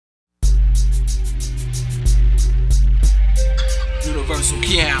Universal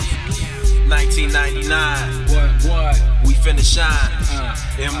Camp, 1999. What? We finna shine.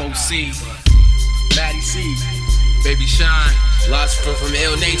 M.O.C. Matty C. Baby Shine. Philosopher from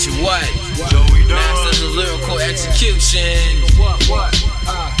Ill Nature. What? Masters of lyrical execution. What?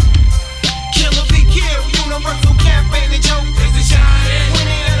 Killer be killed. Universal Camp ain't a joke. It's the shine. When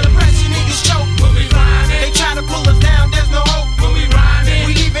they under pressure, niggas choke. When we rhyming. They try to pull us down, there's no hope. When we rhyming.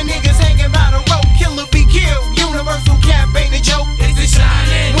 We leaving niggas hanging by the rope. Killer be killed. Universal Camp ain't a joke. It's the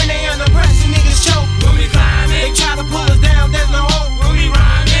shine. When they under pressure, niggas choke. When we climbing. They try to pull us down, there's no hope. When we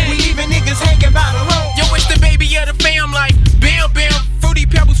rhyming. We leaving niggas hanging by the rope. Yo, it's the baby of the fam, like bam bam. Fruity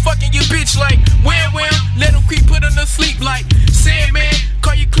Pebbles fucking your bitch like wham wham. Let him creep, put her to sleep like Sandman.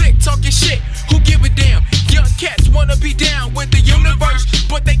 Call your click, talk your shit. Who give a damn? Young cats wanna be down with the universe,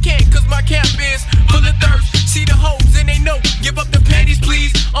 but they can't cause my camp is full of thirst. See the hoes and they know. Give up the panties,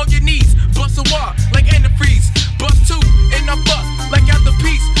 please. On your knees, bust a wall like antifreeze. Bust two in the butt like out the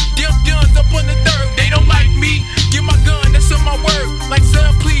piece. Them guns up on the third, they don't like me. Give my gun, that's in my word. Like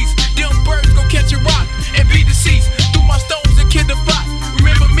son, please. Them birds go catch a rock and be deceased. Through my stones and kill the block.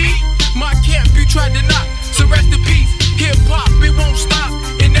 Remember me? My camp you tried to knock. So rest in peace. Hip hop, it won't stop.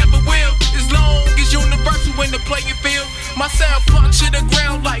 It never will. As long as universal in the playing field. My sound punch to the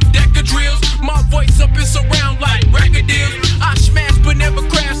ground like Decker drills. My voice up and surround like record deals. I smash but never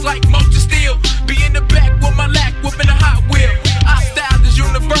crash like M.O.C steel. Be in the back with my lack, whipping a Hot Wheel. I style is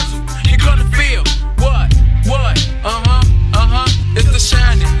universal. You're gonna feel what? It's the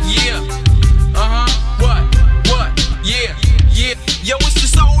Shinin, yeah. What? Yeah. Yo, it's the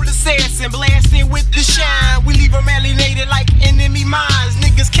soul assassin, blasting with the shine. We leave them alienated like enemy minds.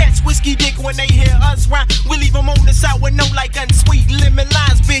 Niggas catch whiskey dick when they hear us rhyme. We leave them on the side with no like unsweet lemon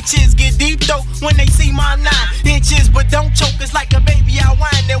lines. Bitches get deep though when they see my 9 inches, but don't choke us like a baby I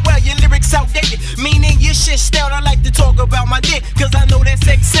whine. And well, your lyrics outdated, meaning your shit stale. I like to talk about my dick, cause I know that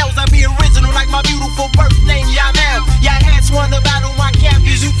sex sells. I be original like my beautiful birth name, y'all now. Y'all hats wanna battle my camp,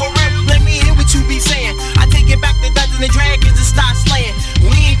 is you for real? Let me hear what you be saying. I take it back to Dungeons and Dragons and start slaying.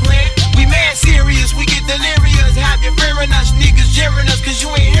 We ain't playing, we mad serious, we get delirious. Have you fearing us, niggas jeering us, cause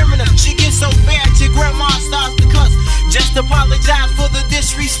you ain't hearing us. She gets so bad, your grandma starts to cuss. Just apologize for the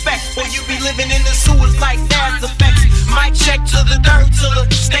disrespect, or you be living in the sewers like dad's effects. Mic check to the dirt, till the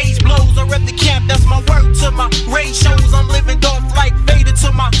stage blows. I rep the camp, that's my word to my raid shows. I'm living off like Vader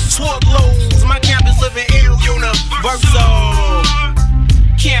to my sword blows. My camp is living ill, universal.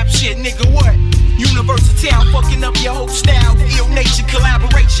 Camp shit, nigga, what? Universal town, fucking up your whole style. Ill nature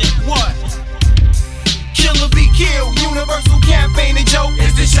collaboration, what? Killer be killed, universal camp ain't a joke.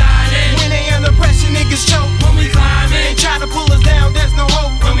 It's the Shinin. When they under pressure, niggas choke. When we climbing. They try to pull us down, there's no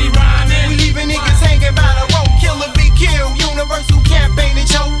hope. When we rhyming. We leaving niggas hanging by the rope. Killer be killed, universal camp ain't a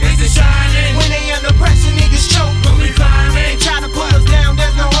joke. It's the Shinin. When they under pressure, niggas choke. When we climbing. They try to pull us down,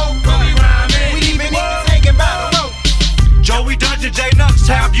 there's no hope. When we rhyming. We leaving niggas hanging by the rope. Joey Dungeon, J.Knuckles,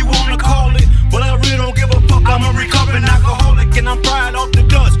 however you wanna call it. But I really don't give a fuck, I'm a recovering alcoholic and I'm fried off the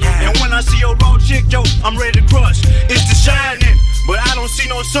dust. And when I see your raw chick, yo, I'm ready to crush. It's the Shinin, but I don't see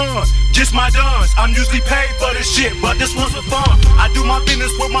no sun, just my duns. I'm usually paid for this shit, but this one's for fun. I do my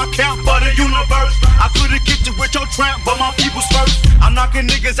business with my camp for the universe. I could've get you with your tramp, but my people's first. I'm knocking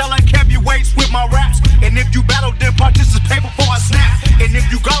niggas out like heavyweights with my raps. And if you battle, then participate before I snap. And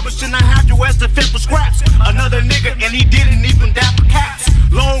if you garbage, then I have your ass to fit for scraps. Another nigga, and he didn't even die for caps.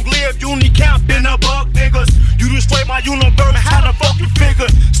 Long live Unicamp in the bug niggas. You destroy my universe, how the fuck you figure?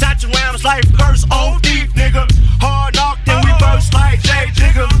 Statue rams like purse, old deep nigga. Hard knock, then we burst like J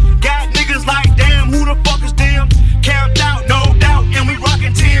Jigger. Got niggas like damn, who the fuck is them? Camped out, no doubt, and we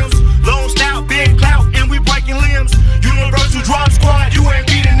rockin' Timbs. Lone style, big clout, and we breaking limbs. Universal drop squad, you ain't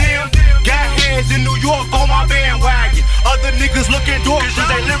beating them. Got heads in New York on my bandwagon. Other niggas looking dorks cause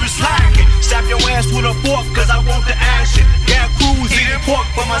they lyrics slacking. Stab your ass with a fork cause I want the action. Got crews eating pork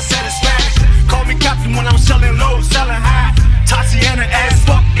for my satisfaction. Call me captain when I'm selling low, selling high. Tatiana ass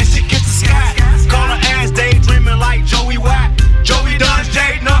fuck and she gets the sky. Call her ass daydreaming like Joey Watt. Joey Dunn,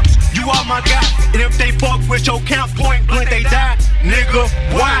 J.Knuckles, you are my guy. And if they fuck with your camp point blank, they die. Nigga,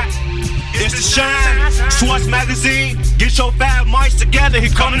 why? It's the Shine, Swartz Magazine. Get your 5 mics together,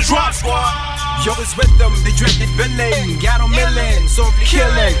 here come the drop squad. Yo, it's with them, the dreaded villain. Got 'em million, softly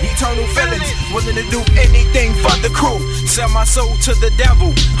killing, eternal feelings. Willing to do anything for the crew. Sell my soul to the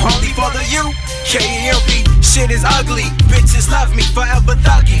devil, only for the you. K.E.M.P. Shit is ugly, bitches love me, forever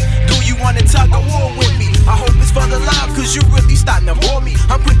thuggy. Do you wanna tug a war with me? I hope it's for the love, cause you really starting to bore me.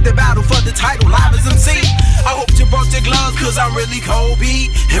 I'm quick to battle for the title, live as MC. I hope you brought your gloves, cause I'm really cold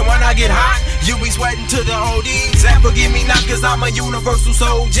beat. And when I get hot, you be sweating to the ODs. And forgive me not, cause I'm a universal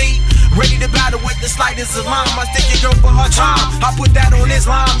soul G. ready to battle with the slightest alarm. I stick your girl for her time. I put that on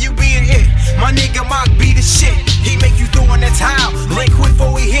Islam, you being it. My nigga Mock be the shit. He make you throw in that towel. Link quick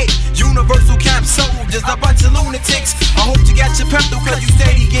before we hit. Universal Kamp soldiers, a bunch of lunatics. I hope you got your pepto cause you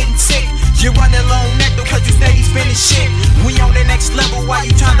steady getting sick. You running long neck though cause you steady spinning shit. We on the next level while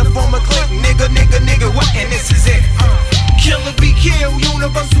you trying to form a clique. Nigga, what? And this is it. Killer be killed,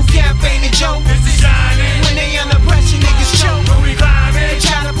 Universal Kamp ain't a joke. This is Shinin'. When they under pressure, niggas choke. When we climbing,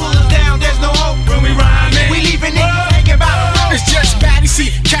 Try to pull us down, there's no hope. when we rhyming, We leaving niggas thinking about the road. It's just Matty, see,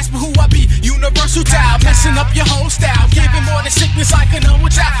 Casper who I be, universal style, messing up your whole style, giving more than sickness like a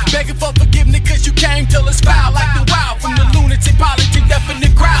normal child, begging for forgiveness cause you came till it's foul, like the wild, from the lunatic politic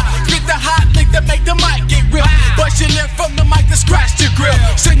deafening crowd, spit the hot lick that make the mic get real, bust your lip from the mic to scratch the grill,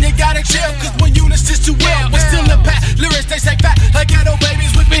 son you gotta chill, cause when units is too real, we're still in pack, lyrics they say fat, like ghetto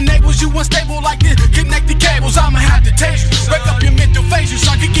babies with neighbors, you unstable like this, connect the cables, I'ma have to taste you, break up your mental phases,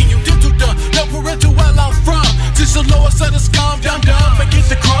 so I can get you dental done, no parental where I'm from, just the lowest of the scum, dumb, forget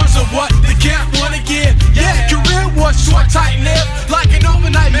the crumbs of what the camp wanna give, yeah, career was short, tight-lived, like an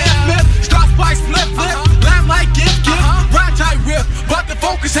overnight myth, start by flip, lamb like gift, rhyme tight riff, but the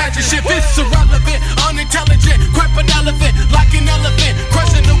focus had to shift, it's irrelevant, unintelligent, crap an elephant, like an elephant,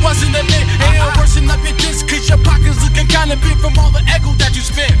 crushing the wasn't a lit, and worsen up your disc, cause your pockets looking kinda big from all